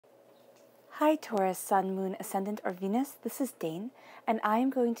Hi Taurus, Sun, Moon, Ascendant, or Venus. This is Dane, and I am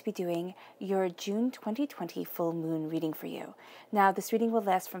going to be doing your June 2020 full moon reading for you. Now, this reading will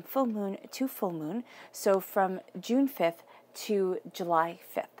last from full moon to full moon, so from June 5th to July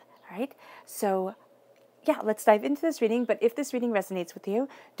 5th, all right? So, yeah, let's dive into this reading, but if this reading resonates with you,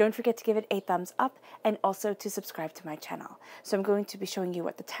 don't forget to give it a thumbs up and also to subscribe to my channel. So I'm going to be showing you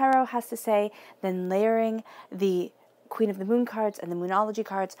what the tarot has to say, then layering the Queen of the Moon cards and the Moonology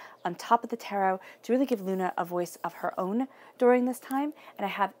cards on top of the tarot to really give Luna a voice of her own during this time. And I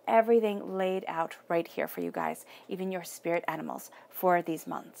have everything laid out right here for you guys, even your spirit animals for these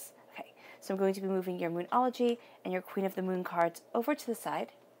months. Okay, so I'm going to be moving your Moonology and your Queen of the Moon cards over to the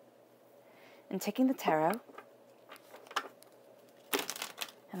side and taking the tarot.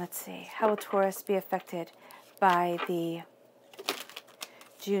 And let's see, how will Taurus be affected by the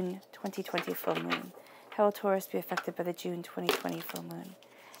June 2020 full moon? How will Taurus be affected by the June 2020 full moon?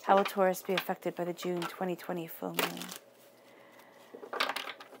 How will Taurus be affected by the June 2020 full moon?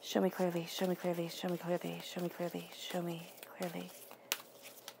 Show me clearly, show me clearly, show me clearly, show me clearly, show me clearly.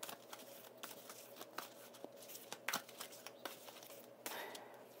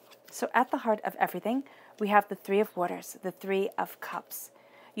 So at the heart of everything, we have the Three of Waters, the Three of Cups.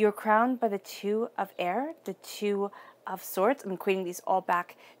 You're crowned by the Two of Air, the Two of Swords. I'm equating these all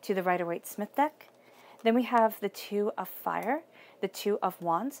back to the Rider-Waite-Smith deck. Then we have the Two of Fire, the Two of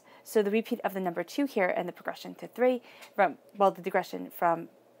Wands. So the repeat of the number 2 here and the progression to 3, the digression from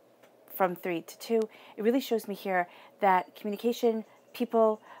 3 to 2, it really shows me here that communication,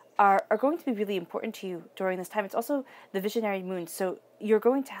 people are going to be really important to you during this time. It's also the visionary moon, so you're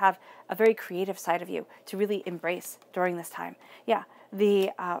going to have a very creative side of you to really embrace during this time. Yeah,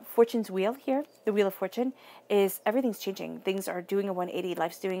 the Fortune's wheel here, the Wheel of Fortune, is everything's changing. Things are doing a 180,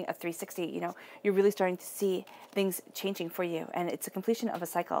 life's doing a 360. You know, you're really starting to see things changing for you, and it's a completion of a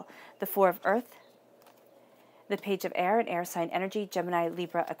cycle. The Four of Earth, the Page of Air, an air sign energy, Gemini,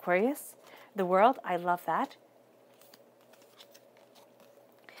 Libra, Aquarius. The World, I love that.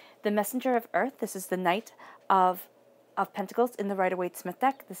 The Messenger of Earth, this is the Knight of Pentacles in the Rider-Waite-Smith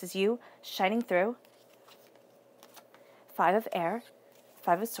deck. This is you shining through. 5 of Air,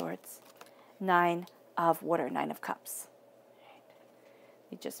 5 of Swords, 9 of Water, 9 of Cups. Right.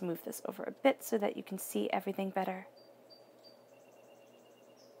 Let me just move this over a bit so that you can see everything better.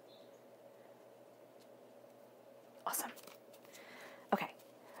 Awesome. Okay,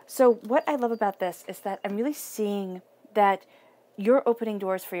 so what I love about this is that I'm really seeing that you're opening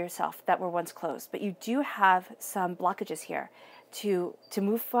doors for yourself that were once closed, but you do have some blockages here to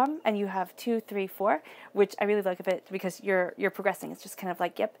move from, and you have 2, 3, 4, which I really like a bit because you're progressing. It's just kind of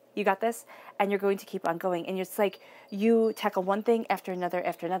like, yep, you got this, and you're going to keep on going. And it's like you tackle one thing after another.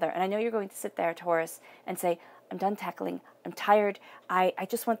 And I know you're going to sit there, Taurus, and say, I'm done tackling. I'm tired. I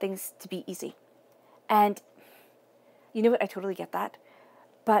just want things to be easy. And you know what? I totally get that.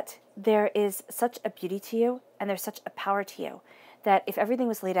 But there is such a beauty to you, and there's such a power to you, that if everything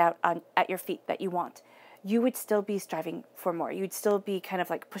was laid out at your feet that you want, you would still be striving for more. You'd still be kind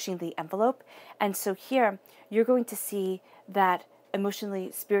of like pushing the envelope. And so here, you're going to see that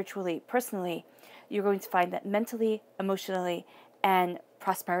emotionally, spiritually, personally, you're going to find that mentally, emotionally, and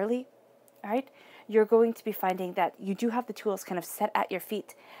prosperity, all right? You're going to be finding that you do have the tools kind of set at your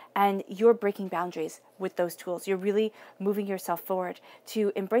feet, and you're breaking boundaries with those tools. You're really moving yourself forward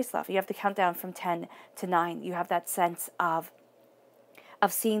to embrace love. You have the countdown from 10 to 9. You have that sense of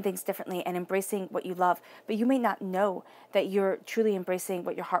seeing things differently and embracing what you love, but you may not know that you're truly embracing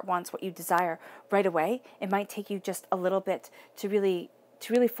what your heart wants, what you desire right away. It might take you just a little bit to really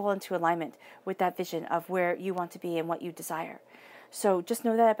fall into alignment with that vision of where you want to be and what you desire. So just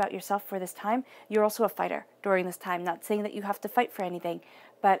know that about yourself for this time. You're also a fighter during this time. Not saying that you have to fight for anything,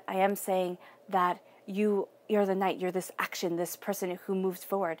 but I am saying that you're the knight, you're this action, this person who moves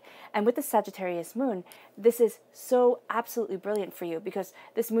forward. And with the Sagittarius moon, this is so absolutely brilliant for you because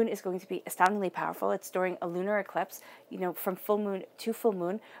this moon is going to be astoundingly powerful. It's during a lunar eclipse. You know, from full moon to full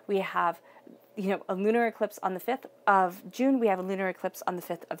moon, we have, you know, a lunar eclipse on the 5th of June. We have a lunar eclipse on the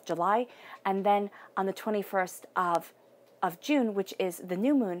 5th of July. And then on the 21st of June, which is the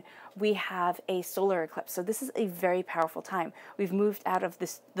new moon, we have a solar eclipse. So this is a very powerful time. We've moved out of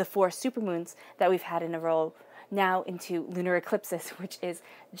the 4 supermoons that we've had in a row now into lunar eclipses, which is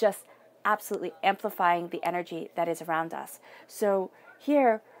just absolutely amplifying the energy that is around us. So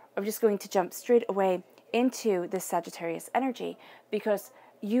here, I'm just going to jump straight away into this Sagittarius energy because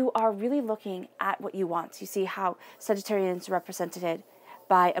you are really looking at what you want. You see how Sagittarians are represented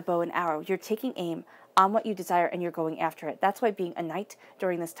by a bow and arrow. You're taking aim on what you desire and you're going after it. That's why being a knight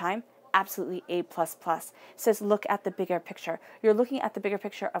during this time absolutely A++. It says look at the bigger picture. You're looking at the bigger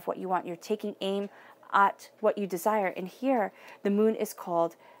picture of what you want. You're taking aim at what you desire. And here, the moon is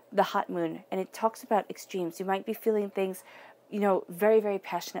called the hot moon, and it talks about extremes. You might be feeling things, very, very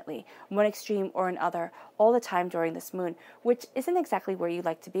passionately, one extreme or another, all the time during this moon, which isn't exactly where you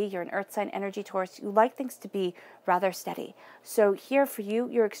like to be. You're an earth sign energy, Taurus. You like things to be rather steady. So here for you,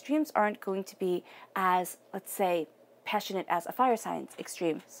 your extremes aren't going to be as, let's say, passionate as a fire sign's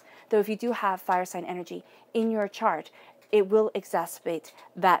extremes. Though if you do have fire sign energy in your chart, it will exacerbate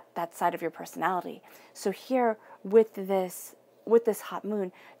that side of your personality. So here with this hot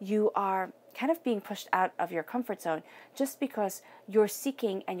moon, you are kind of being pushed out of your comfort zone just because you're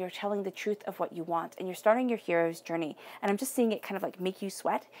seeking and you're telling the truth of what you want, and you're starting your hero's journey. And I'm just seeing it kind of like make you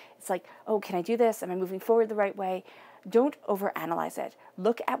sweat. It's like, oh, can I do this? Am I moving forward the right way? Don't overanalyze it.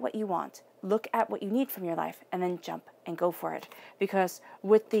 Look at what you want. Look at what you need from your life, and then jump and go for it. Because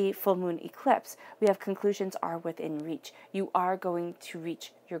with the full moon eclipse, we have conclusions are within reach. You are going to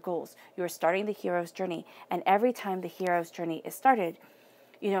reach your goals. You are starting the hero's journey. And every time the hero's journey is started,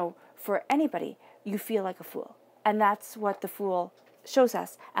 for anybody, you feel like a fool. And that's what the Fool shows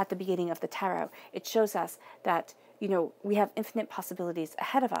us at the beginning of the tarot. It shows us that, we have infinite possibilities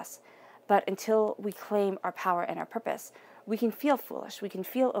ahead of us. But until we claim our power and our purpose, we can feel foolish, we can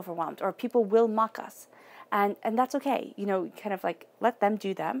feel overwhelmed, or people will mock us. And that's okay. Kind of like let them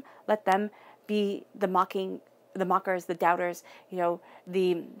do them. Let them be the mockers, the doubters,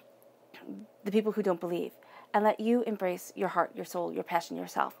 the people who don't believe. And let you embrace your heart, your soul, your passion,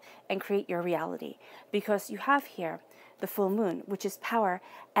 yourself, and create your reality. Because you have here the full moon, which is power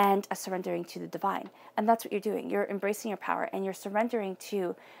and a surrendering to the divine. And that's what you're doing. You're embracing your power and you're surrendering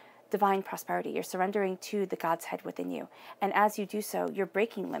to divine prosperity. You're surrendering to the God's head within you. And as you do so, you're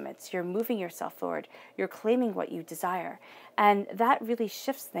breaking limits. You're moving yourself forward. You're claiming what you desire. And that really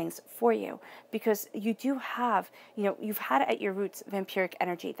shifts things for you, because you do have, you've had at your roots vampiric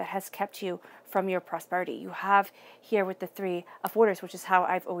energy that has kept you from your prosperity. You have here with the Three of Waters, which is how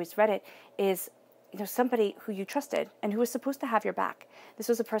I've always read it, is somebody who you trusted and who was supposed to have your back. This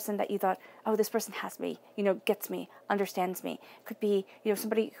was a person that you thought, oh, this person has me, gets me, understands me. It could be,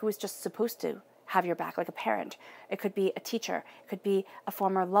 somebody who was just supposed to have your back, like a parent. It could be a teacher. It could be a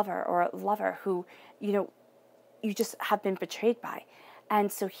former lover or a lover who, you just have been betrayed by. And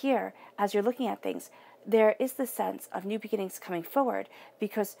so here, as you're looking at things, there is the sense of new beginnings coming forward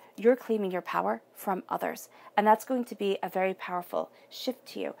because you're claiming your power from others. And that's going to be a very powerful shift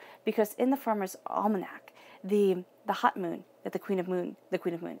to you, because in the Farmer's Almanac, the hot moon that the Queen of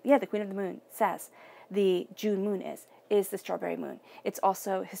the Moon says the June moon is the strawberry moon. It's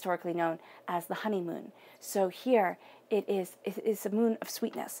also historically known as the honeymoon. So here it is a moon of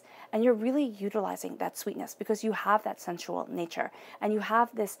sweetness, and you're really utilizing that sweetness because you have that sensual nature and you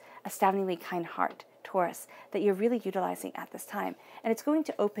have this astoundingly kind heart, Taurus, that you're really utilizing at this time. And it's going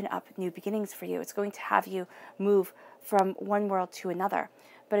to open up new beginnings for you. It's going to have you move from one world to another.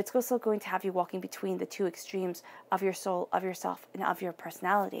 But it's also going to have you walking between the two extremes of your soul, of yourself, and of your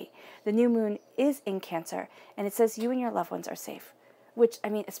personality. The new moon is in Cancer, and it says you and your loved ones are safe. Which,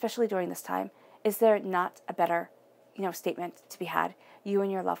 especially during this time, is there not a better, statement to be had? You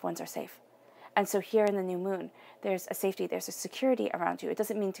and your loved ones are safe. And so here in the new moon, there's a safety, there's a security around you. It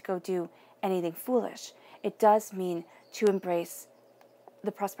doesn't mean to go do anything foolish. It does mean to embrace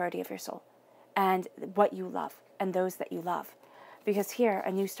the prosperity of your soul and what you love and those that you love. Because here,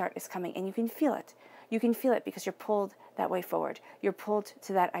 a new start is coming, and you can feel it. You can feel it because you're pulled that way forward. You're pulled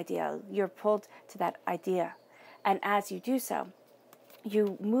to that ideal. You're pulled to that idea. And as you do so,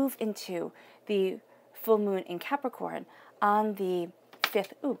 you move into the full moon in Capricorn on the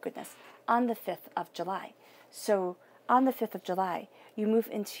 5th, on the 5th of July. So on the 5th of July, you move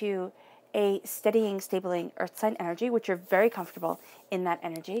into a steadying, stabling earth sign energy, which you're very comfortable in that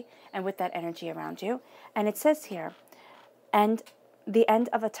energy and with that energy around you. And it says here, and the end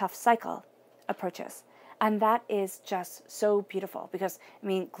of a tough cycle approaches. And that is just so beautiful because,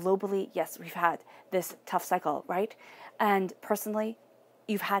 globally, yes, we've had this tough cycle, right? And personally,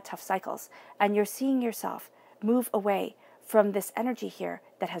 you've had tough cycles. And you're seeing yourself move away from this energy here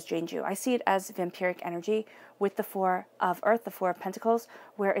that has drained you. I see it as vampiric energy with the Four of Earth, the Four of Pentacles,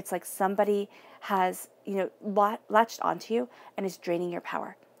 where it's like somebody has, latched onto you and is draining your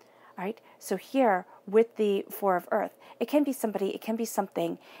power. Right? So here with the Four of Earth, it can be somebody, it can be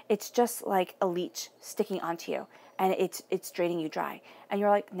something. It's just like a leech sticking onto you, and it's draining you dry. And you're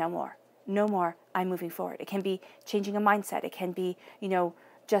like, no more, I'm moving forward. It can be changing a mindset. It can be,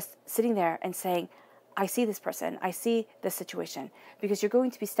 just sitting there and saying, I see this person, I see this situation, because you're going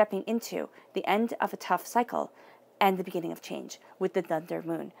to be stepping into the end of a tough cycle and the beginning of change with the thunder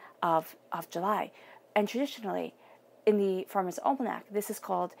moon of July. And traditionally, in the Farmer's Almanac, this is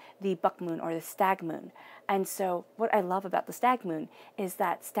called the buck moon or the stag moon. And so what I love about the stag moon is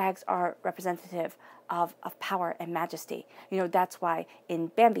that stags are representative of power and majesty. That's why in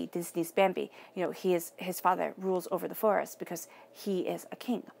Bambi, Disney's Bambi, his father rules over the forest because he is a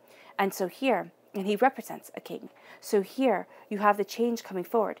king. And so here, and he represents a king. So here you have the change coming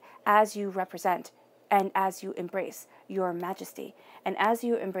forward as you represent and as you embrace your majesty. And as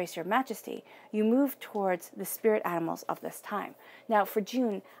you embrace your majesty, you move towards the spirit animals of this time. Now, for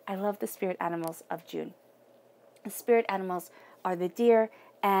June, I love the spirit animals of June. The spirit animals are the deer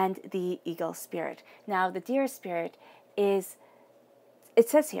and the eagle spirit. Now, the deer spirit is, it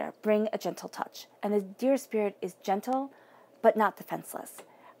says here, bring a gentle touch. And the deer spirit is gentle, but not defenseless.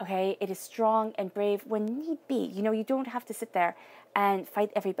 Okay, it is strong and brave when need be. You don't have to sit there and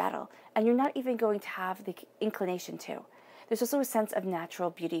fight every battle, and you're not even going to have the inclination to. There's also a sense of natural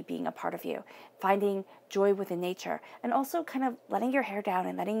beauty being a part of you, finding joy within nature, and also kind of letting your hair down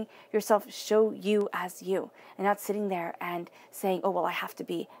and letting yourself show you as you, and not sitting there and saying, oh, well, I have to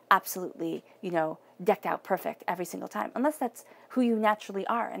be absolutely, decked out perfect every single time, unless that's who you naturally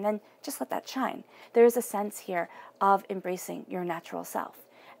are, and then just let that shine. There is a sense here of embracing your natural self.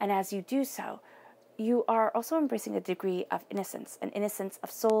 And as you do so, you are also embracing a degree of innocence, an innocence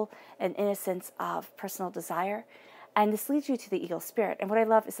of soul, an innocence of personal desire. And this leads you to the eagle spirit. And what I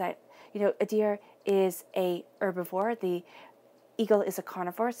love is that, a deer is a herbivore. The eagle is a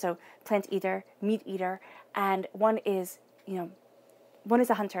carnivore, so plant eater, meat eater. And one is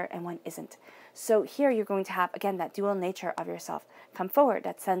a hunter and one isn't. So here you're going to have, again, that dual nature of yourself come forward,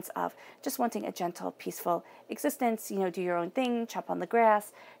 that sense of just wanting a gentle, peaceful existence, do your own thing, chop on the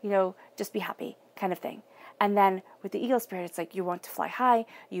grass, just be happy kind of thing. And then with the eagle spirit, it's like you want to fly high,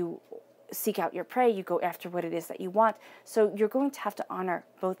 you seek out your prey, you go after what it is that you want. So you're going to have to honor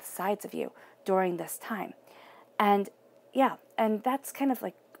both sides of you during this time. And and that's kind of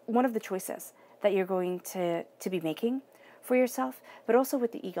like one of the choices that you're going to be making for yourself. But also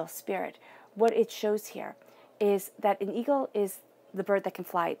with the eagle spirit, what it shows here is that an eagle is the bird that can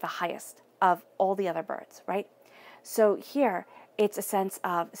fly the highest of all the other birds, right? So here, it's a sense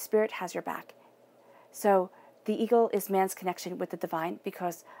of spirit has your back. So the eagle is man's connection with the divine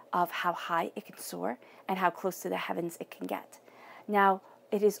because of how high it can soar and how close to the heavens it can get. Now,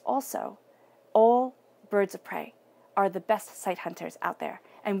 it is also all birds of prey are the best sight hunters out there.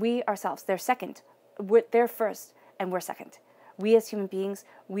 And we ourselves, they're second, they're first, and we're second. We as human beings,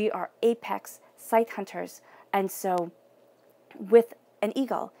 we are apex sight hunters. And so with an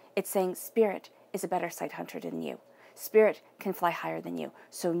eagle, it's saying spirit is a better sight hunter than you. Spirit can fly higher than you.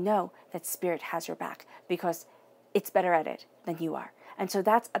 So know that spirit has your back because it's better at it than you are. And so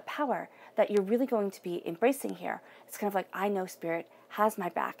that's a power that you're really going to be embracing here. It's kind of like, I know spirit has my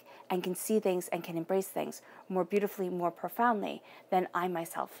back and can see things and can embrace things more beautifully, more profoundly than I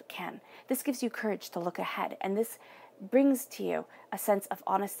myself can. This gives you courage to look ahead, and this brings to you a sense of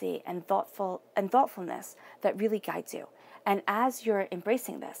honesty and thoughtfulness that really guides you. And as you're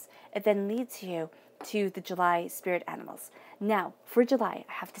embracing this, it then leads you to the July spirit animals. Now, for July,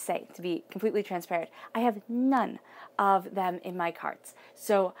 I have to say, to be completely transparent, I have none of them in my cards.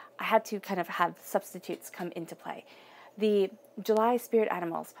 So I had to kind of have substitutes come into play. The July spirit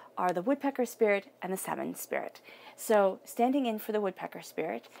animals are the woodpecker spirit and the salmon spirit. So standing in for the woodpecker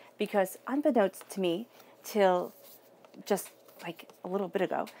spirit, because unbeknownst to me, till just like a little bit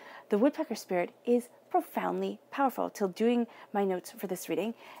ago, the woodpecker spirit is profoundly powerful. Till doing my notes for this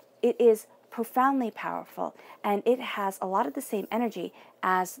reading, it is profoundly powerful, and it has a lot of the same energy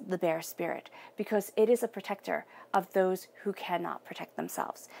as the bear spirit because it is a protector of those who cannot protect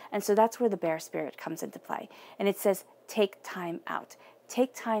themselves. And so that's where the bear spirit comes into play. And it says, take time out.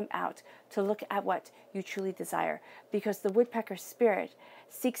 Take time out to look at what you truly desire, because the woodpecker spirit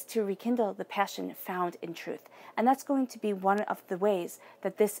seeks to rekindle the passion found in truth. And that's going to be one of the ways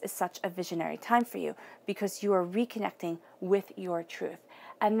that this is such a visionary time for you, because you are reconnecting with your truth.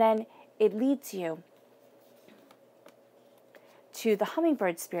 And then it leads you to the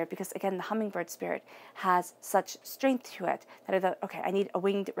hummingbird spirit, because again, the hummingbird spirit has such strength to it that I thought, okay, I need a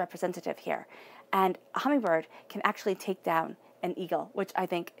winged representative here. And a hummingbird can actually take down an eagle, which I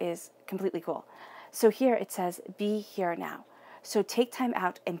think is completely cool. So here it says, be here now. So take time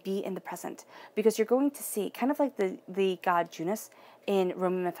out and be in the present, because you're going to see, kind of like the god Janus in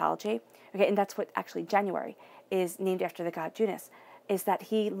Roman mythology, okay, and that's what actually January is named after, the god Janus, is that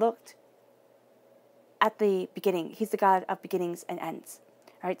he looked at the beginning. He's the god of beginnings and ends.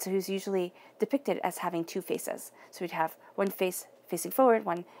 All right, so he's usually depicted as having two faces. So we'd have one face facing forward,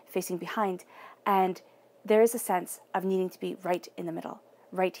 one facing behind. And there is a sense of needing to be right in the middle,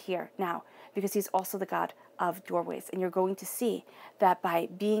 right here, now, because he's also the God of doorways. And you're going to see that by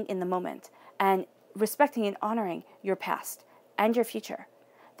being in the moment and respecting and honoring your past and your future,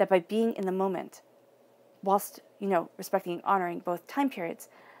 that by being in the moment, whilst, respecting and honoring both time periods,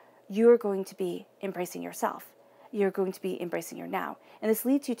 you're going to be embracing yourself. You're going to be embracing your now. And this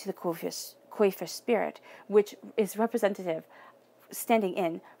leads you to the koi fish spirit, which is representative, standing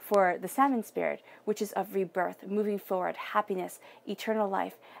in for the salmon spirit, which is of rebirth, moving forward, happiness, eternal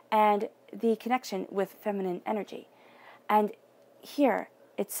life, and the connection with feminine energy. And here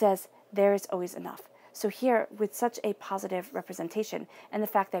it says there is always enough. So here, with such a positive representation, and the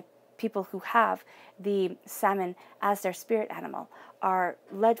fact that people who have the salmon as their spirit animal are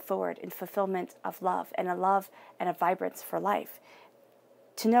led forward in fulfillment of love and a vibrance for life,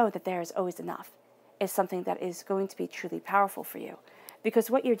 to know that there is always enough is something that is going to be truly powerful for you.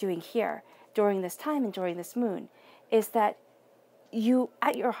 Because what you're doing here during this time and during this moon is that you,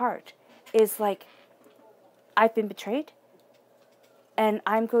 at your heart, is like, I've been betrayed and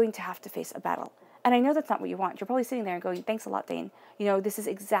I'm going to have to face a battle. And I know that's not what you want. You're probably sitting there and going, thanks a lot, Dane. This is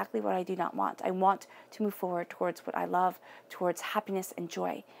exactly what I do not want. I want to move forward towards what I love, towards happiness and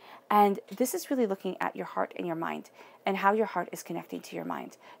joy. And this is really looking at your heart and your mind and how your heart is connecting to your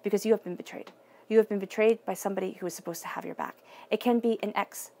mind, because you have been betrayed. You have been betrayed by somebody who is supposed to have your back. It can be an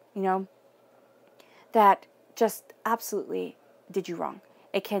ex, that just absolutely did you wrong.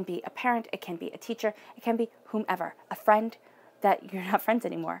 It can be a parent, it can be a teacher, it can be whomever, a friend that you're not friends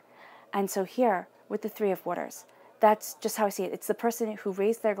anymore. And so here, with the Three of Waters, that's just how I see it. It's the person who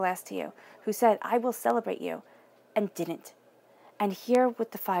raised their glass to you, who said, I will celebrate you, and didn't. And here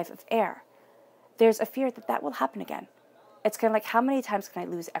with the Five of Air, there's a fear that that will happen again. It's kind of like, how many times can I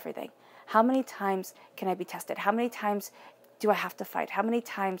lose everything? How many times can I be tested? How many times do I have to fight? How many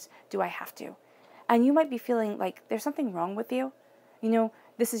times do I have to? And you might be feeling like there's something wrong with you.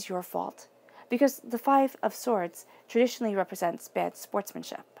 This is your fault. Because the Five of Swords traditionally represents bad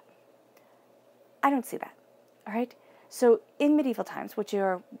sportsmanship. I don't see that. All right? So in medieval times, which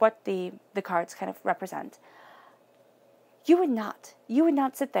are what the cards kind of represent, you would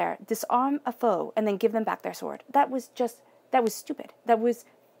not sit there, disarm a foe, and then give them back their sword. That was stupid. That was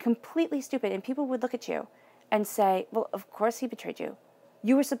completely stupid. And people would look at you and say, well, of course he betrayed you.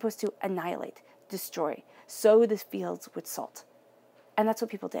 You were supposed to annihilate, destroy, sow the fields with salt. And that's what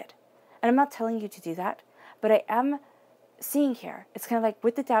people did. And I'm not telling you to do that, but I am seeing here, it's kind of like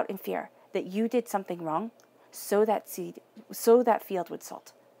with the doubt and fear that you did something wrong, sow that field with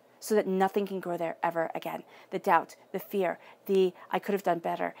salt, so that nothing can grow there ever again. The doubt, the fear, I could have done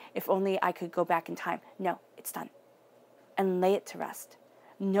better, if only I could go back in time. No, it's done. And lay it to rest.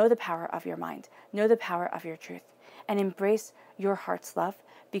 Know the power of your mind. Know the power of your truth. And embrace your heart's love,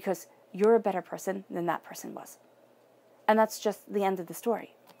 because you're a better person than that person was. And that's just the end of the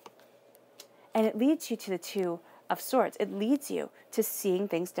story. And it leads you to the Two of Swords. It leads you to seeing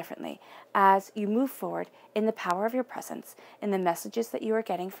things differently as you move forward in the power of your presence, in the messages that you are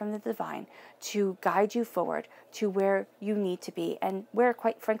getting from the divine to guide you forward to where you need to be and where,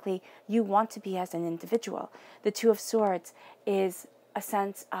 quite frankly, you want to be as an individual. The Two of Swords is a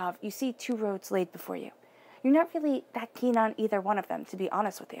sense of, you see two roads laid before you. You're not really that keen on either one of them, to be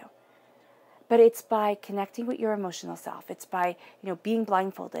honest with you. But it's by connecting with your emotional self. It's by, being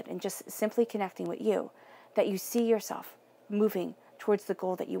blindfolded and just simply connecting with you that you see yourself moving towards the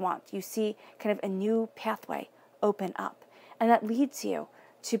goal that you want. You see kind of a new pathway open up. And that leads you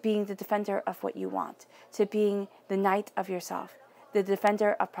to being the defender of what you want, to being the knight of yourself, the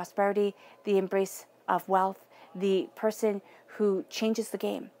defender of prosperity, the embrace of wealth, the person who changes the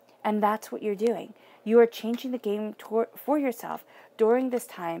game. And that's what you're doing. You are changing the game for yourself during this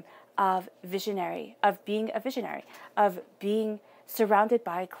time of being a visionary, of being surrounded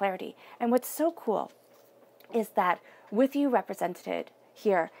by clarity. And what's so cool is that with you represented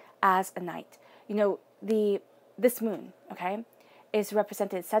here as a knight, this moon, okay, is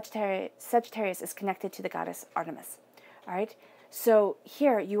represented, Sagittarius is connected to the goddess Artemis, all right? So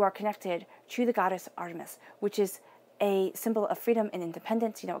here you are connected to the goddess Artemis, which is a symbol of freedom and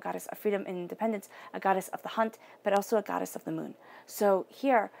independence, a goddess of freedom and independence, a goddess of the hunt, but also a goddess of the moon. So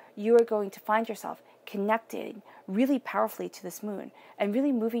here you are going to find yourself connected really powerfully to this moon and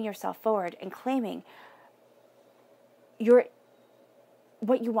really moving yourself forward and claiming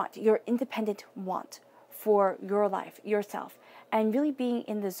what you want, your independent want for your life, yourself, and really being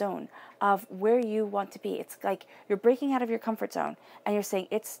in the zone of where you want to be. It's like you're breaking out of your comfort zone and you're saying,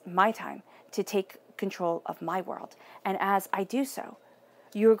 it's my time to take control of my world. And as I do so,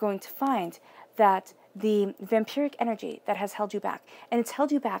 you're going to find that the vampiric energy that has held you back, and it's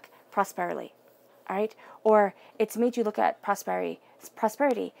held you back prosperity, all right? Or it's made you look at prosperity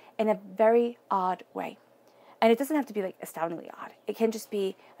in a very odd way. And it doesn't have to be like astoundingly odd. It can just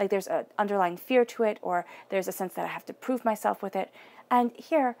be like there's an underlying fear to it, or there's a sense that I have to prove myself with it. And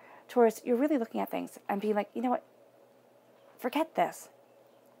here, Taurus, you're really looking at things and being like, you know what? Forget this.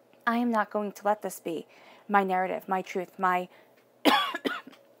 I am not going to let this be my narrative, my truth, my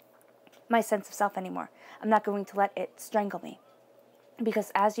my sense of self anymore. I'm not going to let it strangle me.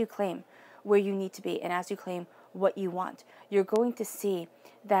 Because as you claim where you need to be and as you claim what you want, you're going to see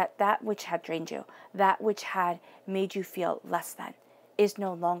that that which had drained you, that which had made you feel less than, is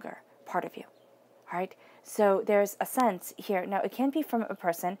no longer part of you. All right? So there's a sense here. Now, it can be from a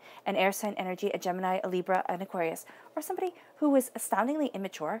person, an air sign energy, a Gemini, a Libra, an Aquarius, or somebody who was astoundingly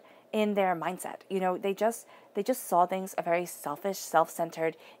immature in their mindset. You know, they just saw things a very selfish,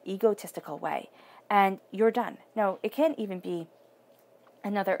 self-centered, egotistical way. And you're done. No, it can even be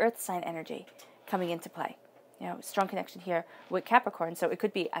another earth sign energy coming into play. You know, strong connection here with Capricorn, so it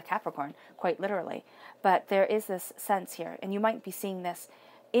could be a Capricorn, quite literally. But there is this sense here, and you might be seeing this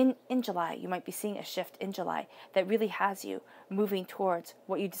in July. You might be seeing a shift in July that really has you moving towards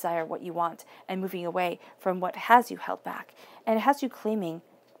what you desire, what you want, and moving away from what has you held back. And it has you claiming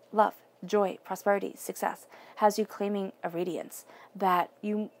love, joy, prosperity, success, has you claiming a radiance that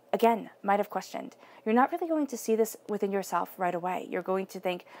you, again, might have questioned. You're not really going to see this within yourself right away. You're going to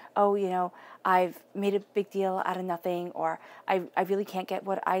think, oh, you know, I've made a big deal out of nothing, or I really can't get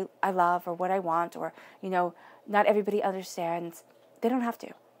what I love or what I want, or, you know, not everybody understands. They don't have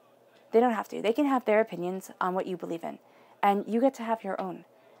to. They don't have to. They can have their opinions on what you believe in, and you get to have your own.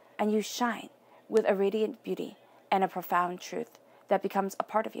 And you shine with a radiant beauty and a profound truth that becomes a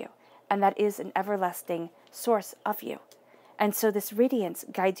part of you, and that is an everlasting source of you. And so this radiance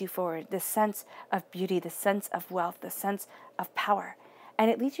guides you forward, this sense of beauty, the sense of wealth, the sense of power. And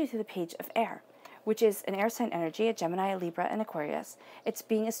it leads you to the page of air, which is an air sign energy, a Gemini, a Libra, and Aquarius. It's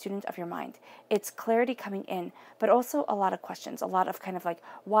being a student of your mind. It's clarity coming in, but also a lot of questions, a lot of kind of like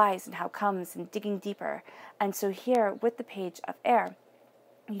whys and how comes and digging deeper. And so here with the page of air,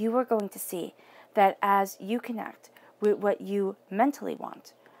 you are going to see that as you connect with what you mentally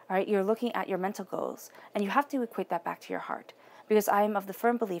want, all right, you're looking at your mental goals, and you have to equate that back to your heart, because I am of the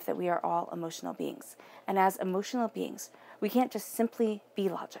firm belief that we are all emotional beings. And as emotional beings, we can't just simply be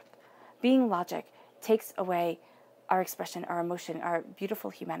logic. Being logic takes away our expression, our emotion, our beautiful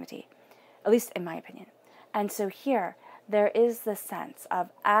humanity, at least in my opinion. And so here, there is the sense of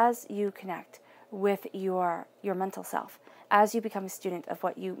as you connect with your mental self, as you become a student of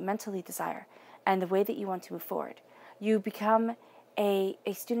what you mentally desire and the way that you want to move forward, you become a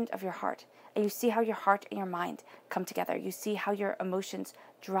student of your heart, and you see how your heart and your mind come together. You see how your emotions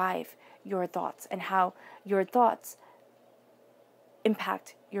drive your thoughts and how your thoughts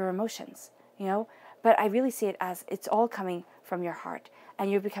impact your emotions, you know? But I really see it as it's all coming from your heart,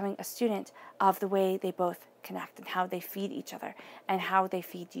 and you're becoming a student of the way they both connect and how they feed each other and how they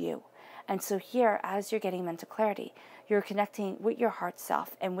feed you. And so here, as you're getting mental clarity, you're connecting with your heart's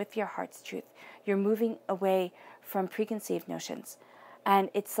self and with your heart's truth. You're moving away from preconceived notions. And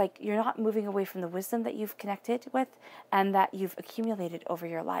it's like you're not moving away from the wisdom that you've connected with and that you've accumulated over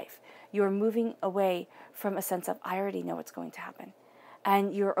your life. You're moving away from a sense of, I already know what's going to happen.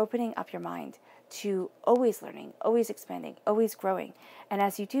 And you're opening up your mind to always learning, always expanding, always growing. And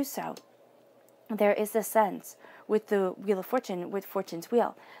as you do so, there is this sense with the Wheel of Fortune, with Fortune's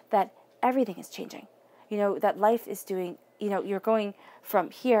Wheel, that everything is changing. You know, that life is doing, you know, you're going from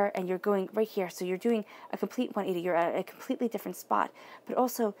here and you're going right here. So you're doing a complete 180. You're at a completely different spot. But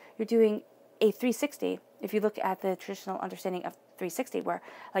also you're doing a 360. If you look at the traditional understanding of 360, where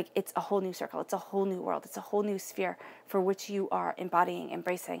like it's a whole new circle, it's a whole new world, it's a whole new sphere for which you are embodying,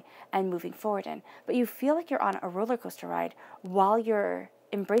 embracing, and moving forward in. But you feel like you're on a roller coaster ride while you're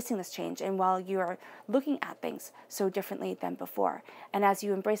embracing this change and while you're looking at things so differently than before. And as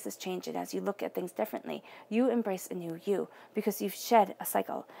you embrace this change and as you look at things differently, you embrace a new you because you've shed a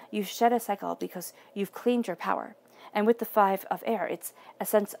cycle. You've shed a cycle because you've claimed your power. And with the 5 of air, it's a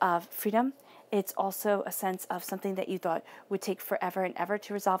sense of freedom. It's also a sense of something that you thought would take forever and ever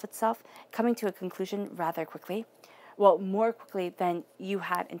to resolve itself, coming to a conclusion rather quickly. Well, more quickly than you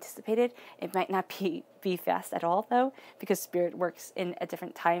had anticipated. It might not be fast at all, though, because Spirit works in a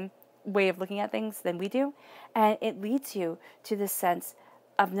different time way of looking at things than we do. And it leads you to this sense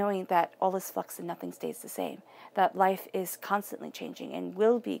of knowing that all is flux and nothing stays the same, that life is constantly changing and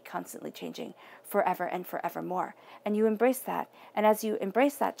will be constantly changing forever and forevermore. And you embrace that. And as you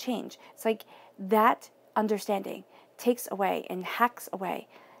embrace that change, it's like that understanding takes away and hacks away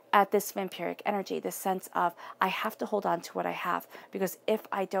at this vampiric energy, this sense of I have to hold on to what I have, because if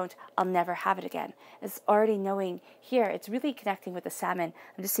I don't, I'll never have it again. It's already knowing here, it's really connecting with the salmon.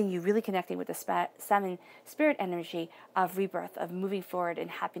 I'm just seeing you really connecting with the salmon spirit energy of rebirth, of moving forward in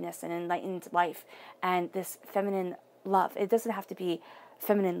happiness and enlightened life, and this feminine love. It doesn't have to be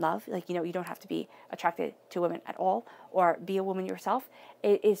feminine love, like, you know, you don't have to be attracted to women at all or be a woman yourself.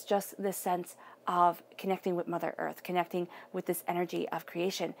 It is just this sense of connecting with Mother Earth, connecting with this energy of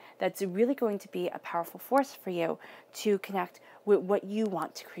creation that's really going to be a powerful force for you to connect with what you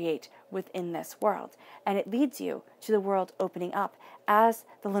want to create within this world. And it leads you to the world opening up as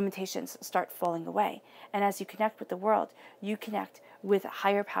the limitations start falling away. And as you connect with the world, you connect with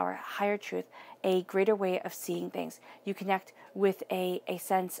higher power, higher truth, a greater way of seeing things. You connect with a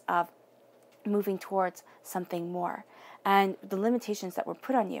sense of moving towards something more. And the limitations that were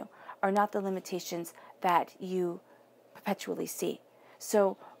put on you are not the limitations that you perpetually see.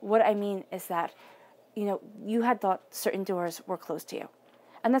 So what I mean is that, you know, you had thought certain doors were closed to you.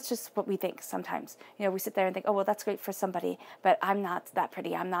 And that's just what we think sometimes. You know, we sit there and think, oh, well, that's great for somebody, but I'm not that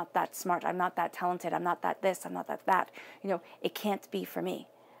pretty, I'm not that smart, I'm not that talented, I'm not that this, I'm not that. You know, it can't be for me.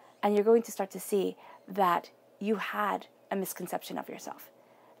 And you're going to start to see that you had a misconception of yourself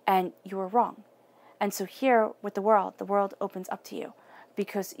and you were wrong. And so here with the world opens up to you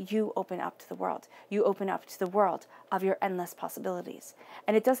because you open up to the world. You open up to the world of your endless possibilities.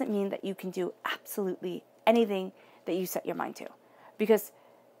 And it doesn't mean that you can do absolutely anything that you set your mind to. Because,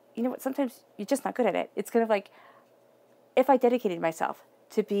 you know what, sometimes you're just not good at it. It's kind of like, if I dedicated myself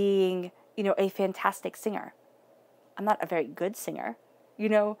to being, you know, a fantastic singer, I'm not a very good singer, you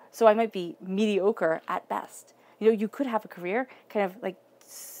know, so I might be mediocre at best. You know, you could have a career, kind of like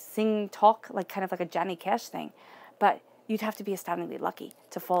sing, talk, like kind of like a Johnny Cash thing, but you'd have to be astoundingly lucky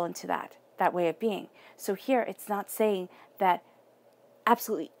to fall into that way of being. So here, it's not saying that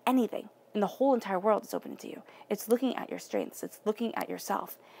absolutely anything in the whole entire world is open to you. It's looking at your strengths. It's looking at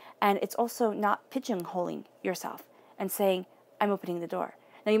yourself. And it's also not pigeonholing yourself and saying, I'm opening the door.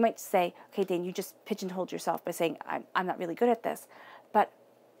 Now, you might say, okay, Dane, you just pigeonholed yourself by saying, I'm not really good at this. But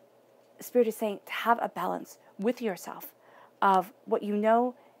Spirit is saying to have a balance with yourself of what you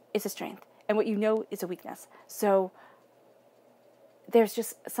know is a strength and what you know is a weakness. So there's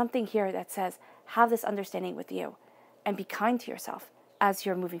just something here that says, have this understanding with you and be kind to yourself as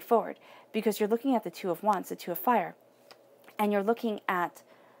you're moving forward, because you're looking at the Two of Wands, the Two of Fire, and you're looking at,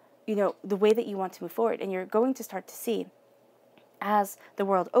 you know, the way that you want to move forward, and you're going to start to see, as the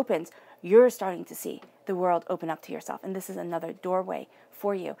world opens, you're starting to see the world open up to yourself, and this is another doorway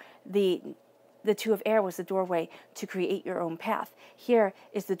for you. The Two of Air was the doorway to create your own path. Here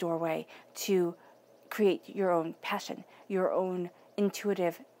is the doorway to create your own passion, your own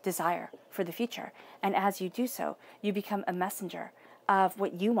intuitive desire for the future. And as you do so, you become a messenger of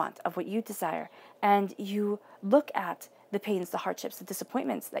what you want, of what you desire. And you look at the pains, the hardships, the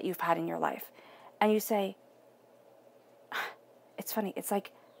disappointments that you've had in your life. And you say, it's funny, it's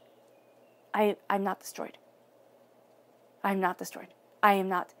like, I'm not destroyed. I'm not destroyed. I am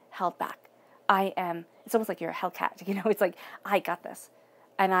not held back. It's almost like you're a Hellcat, you know, it's like, I got this.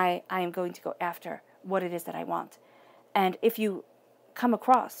 And I am going to go after what it is that I want. And if you come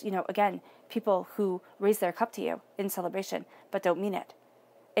across, you know, again, people who raise their cup to you in celebration but don't mean it,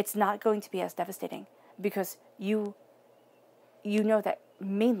 it's not going to be as devastating, because you know that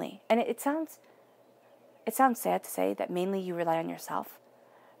mainly, and it sounds sad to say that mainly you rely on yourself,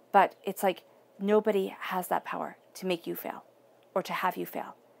 but it's like nobody has that power to make you fail or to have you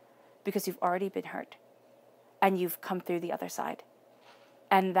fail, because you've already been hurt and you've come through the other side.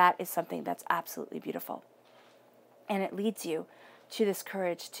 And that is something that's absolutely beautiful. And it leads you to this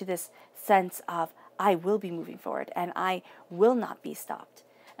courage, to this sense of, I will be moving forward and I will not be stopped.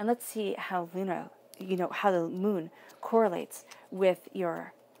 And let's see how how the moon correlates with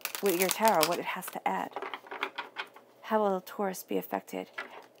your tarot, what it has to add. How will Taurus be affected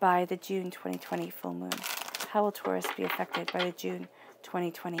by the June 2020 full moon? How will Taurus be affected by the June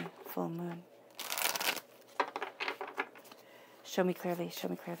 2020 full moon? Show me clearly, show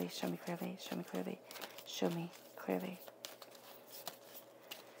me clearly, show me clearly, show me clearly, show me clearly.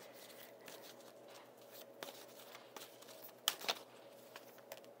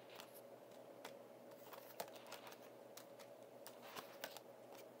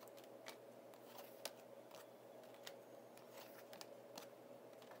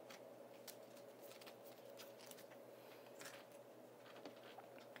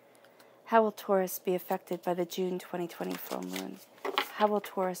 How will Taurus be affected by the June 2020 full moon? How will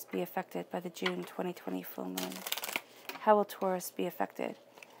Taurus be affected by the June 2020 full moon? How will Taurus be affected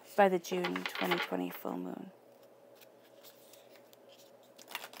by the June 2020 full moon?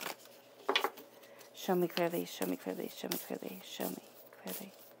 Show me clearly, show me clearly, show me clearly, show me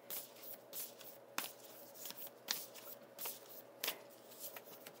clearly.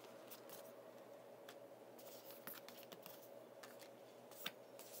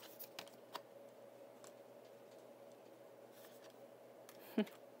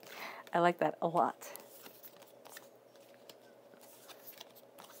 I like that a lot.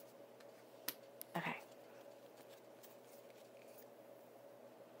 Okay.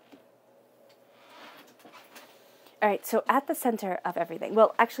 All right, so at the center of everything,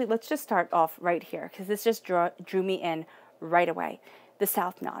 well, actually, let's just start off right here, because this just drew me in right away, the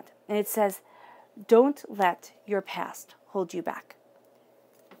South Nod. And it says, don't let your past hold you back.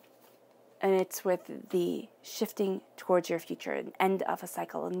 And it's with the shifting towards your future, an end of a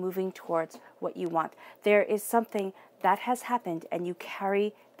cycle, and moving towards what you want. There is something that has happened, and you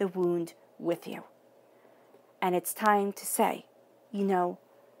carry the wound with you. And it's time to say, you know,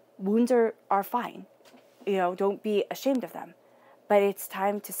 wounds are fine. You know, don't be ashamed of them. But it's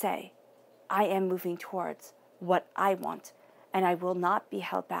time to say, I am moving towards what I want, and I will not be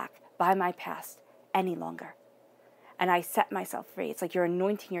held back by my past any longer. And I set myself free. It's like you're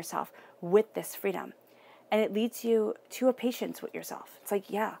anointing yourself with this freedom. And it leads you to a patience with yourself. It's like,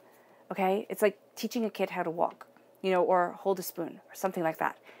 yeah, okay? It's like teaching a kid how to walk, you know, or hold a spoon or something like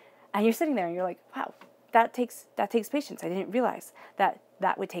that. And you're sitting there and you're like, wow, that takes patience. I didn't realize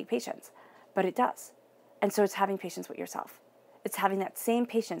that would take patience, but it does. And so it's having patience with yourself. It's having that same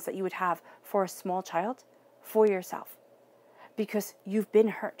patience that you would have for a small child for yourself. Because you've been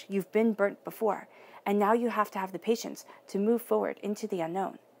hurt, you've been burnt before, and now you have to have the patience to move forward into the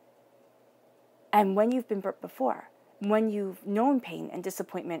unknown. And when you've been burnt before, when you've known pain and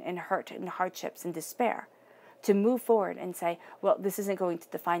disappointment and hurt and hardships and despair, to move forward and say, well, this isn't going to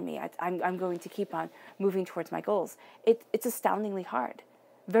define me. I'm going to keep on moving towards my goals. It's astoundingly hard.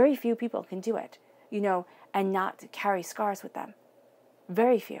 Very few people can do it, you know, and not carry scars with them.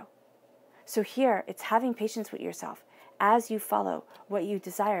 Very few. So here, it's having patience with yourself as you follow what you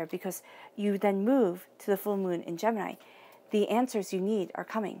desire, because you then move to the full moon in Gemini. The answers you need are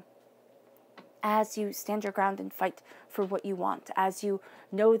coming. As you stand your ground and fight for what you want, as you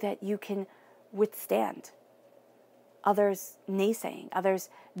know that you can withstand others' naysaying, others'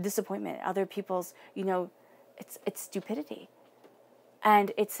 disappointment, other people's, you know, it's stupidity.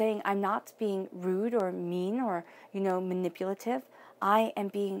 And it's saying, I'm not being rude or mean or, you know, manipulative. I am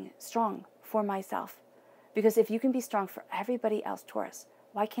being strong for myself. Because if you can be strong for everybody else, Taurus,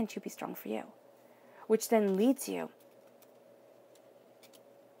 why can't you be strong for you? Which then leads you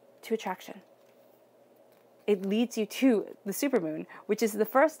to attraction. It leads you to the supermoon, which is the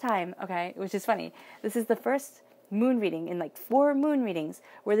first time, okay, which is funny. This is the first moon reading in like 4 moon readings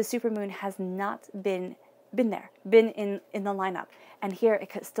where the supermoon has not been in the lineup. And here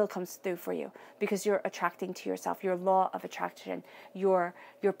it still comes through for you because you're attracting to yourself. Your law of attraction, your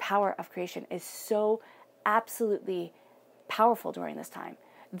power of creation is so absolutely powerful during this time.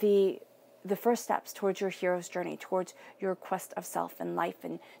 The first steps towards your hero's journey, towards your quest of self and life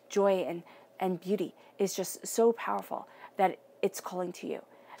and joy and beauty is just so powerful that it's calling to you.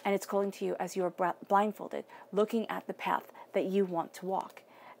 And it's calling to you as you are blindfolded, looking at the path that you want to walk.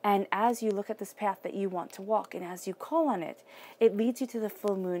 And as you look at this path that you want to walk, and as you call on it, it leads you to the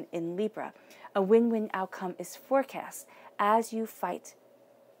full moon in Libra. A win-win outcome is forecast as you fight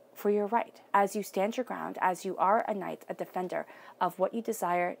for your right, as you stand your ground, as you are a knight, a defender of what you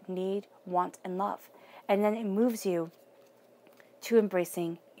desire, need, want, and love. And then it moves you to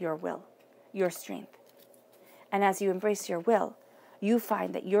embracing your will, your strength. And as you embrace your will, you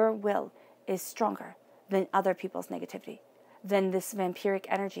find that your will is stronger than other people's negativity, than this vampiric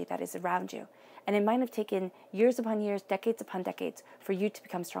energy that is around you. And it might have taken years upon years, decades upon decades, for you to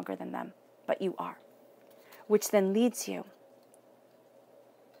become stronger than them, but you are. Which then leads you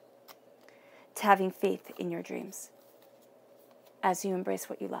to having faith in your dreams as you embrace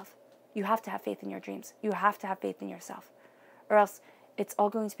what you love. You have to have faith in your dreams. You have to have faith in yourself, or else it's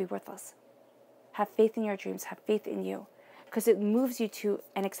all going to be worthless. Have faith in your dreams, have faith in you, because it moves you to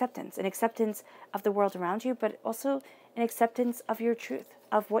an acceptance of the world around you, but also an acceptance of your truth,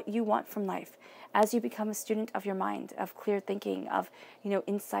 of what you want from life. As you become a student of your mind, of clear thinking, of, you know,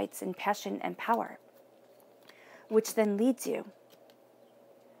 insights and passion and power, which then leads you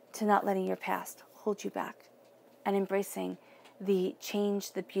to not letting your past hold you back and embracing the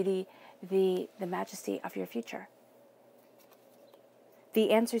change, the beauty, the majesty of your future.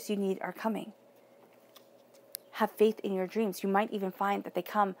 The answers you need are coming. Have faith in your dreams. You might even find that they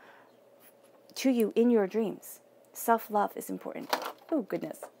come to you in your dreams. Self-love is important. Oh,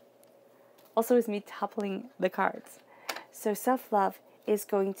 goodness. Also is me toppling the cards. So self-love is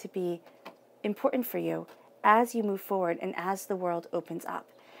going to be important for you as you move forward and as the world opens up.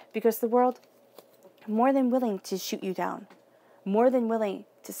 Because the world, more than willing to shoot you down, more than willing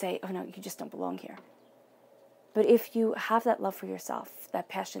to say, oh no, you just don't belong here. But if you have that love for yourself, that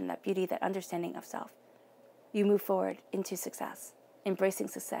passion, that beauty, that understanding of self, you move forward into success, embracing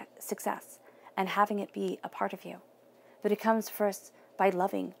success, and having it be a part of you. But it comes first by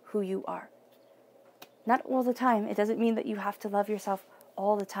loving who you are. Not all the time. It doesn't mean that you have to love yourself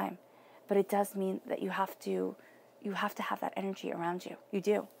all the time, but it does mean that you have to have that energy around you. You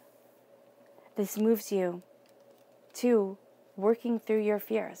do. This moves you to working through your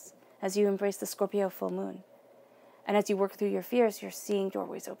fears as you embrace the Scorpio full moon. And as you work through your fears, you're seeing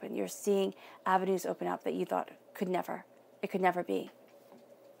doorways open. You're seeing avenues open up that you thought it could never be.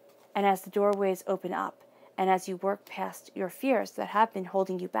 And as the doorways open up, and as you work past your fears that have been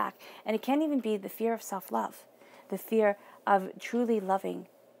holding you back, and it can't even be the fear of self-love, the fear of truly loving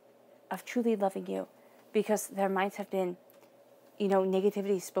you, because there might have been,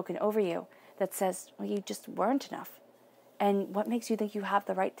 negativity spoken over you that says, well, you just weren't enough. And what makes you think you have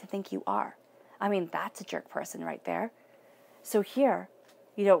the right to think you are? I mean, that's a jerk person right there. So here,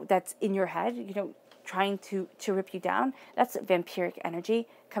 that's in your head, trying to rip you down. That's vampiric energy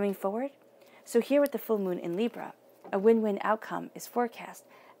coming forward. So here with the full moon in Libra, a win-win outcome is forecast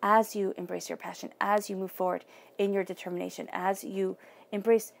as you embrace your passion, as you move forward in your determination, as you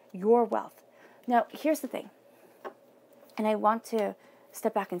embrace your wealth. Now, here's the thing, and I want to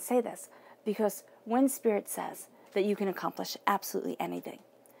step back and say this, because when Spirit says that you can accomplish absolutely anything,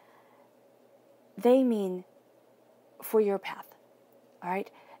 they mean for your path, all right?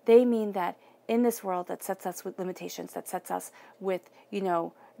 They mean that in this world that sets us with limitations, that sets us with,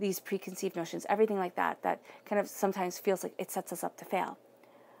 these preconceived notions, everything like that kind of sometimes feels like it sets us up to fail.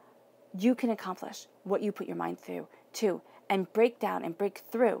 You can accomplish what you put your mind through too, and break down and break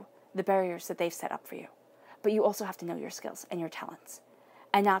through the barriers that they've set up for you. But you also have to know your skills and your talents,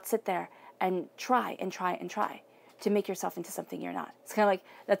 and not sit there and try to make yourself into something you're not. It's kind of like,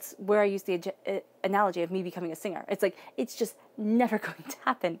 that's where I use the analogy of me becoming a singer. It's like, it's just never going to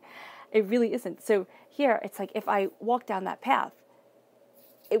happen. It really isn't. So here, it's like, if I walk down that path,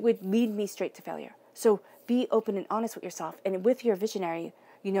 it would lead me straight to failure. So be open and honest with yourself, and with your visionary,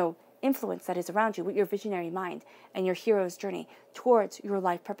 influence that is around you, with your visionary mind and your hero's journey towards your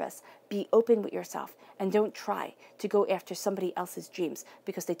life purpose. Be open with yourself, and don't try to go after somebody else's dreams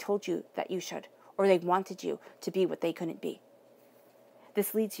because they told you that you should, or they wanted you to be what they couldn't be.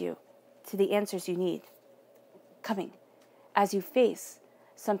 This leads you to the answers you need coming as you face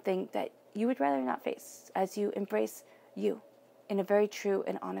something that you would rather not face, as you embrace you in a very true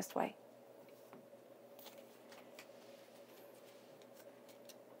and honest way.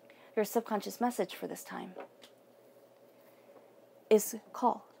 Your subconscious message for this time is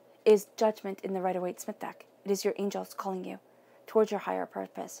call, is judgment in the Rider-Waite-Smith deck. It is your angels calling you towards your higher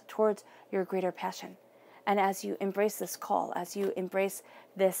purpose, towards your greater passion. And as you embrace this call, as you embrace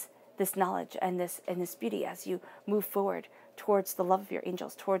this knowledge and this beauty, as you move forward towards the love of your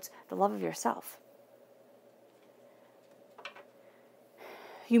angels, towards the love of yourself,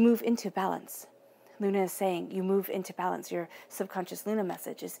 you move into balance. Luna is saying you move into balance. Your subconscious Luna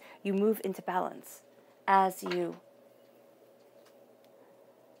message is you move into balance as you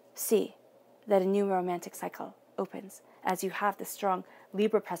see that a new romantic cycle opens, as you have the strong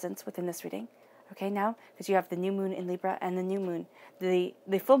Libra presence within this reading. Okay, now, because you have the new moon in Libra and the new moon, the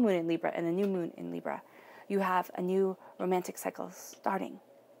full moon in Libra and the new moon in Libra, you have a new romantic cycle starting,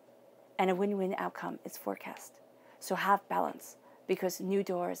 and a win-win outcome is forecast. So have balance, because new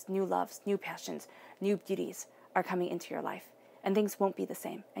doors, new loves, new passions, new beauties are coming into your life, and things won't be the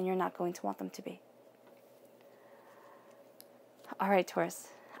same, and you're not going to want them to be. All right, Taurus,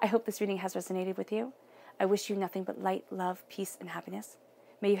 I hope this reading has resonated with you. I wish you nothing but light, love, peace, and happiness.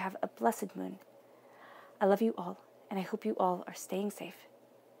 May you have a blessed moon. I love you all, and I hope you all are staying safe.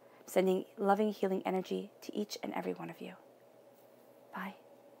 Sending loving, healing energy to each and every one of you. Bye.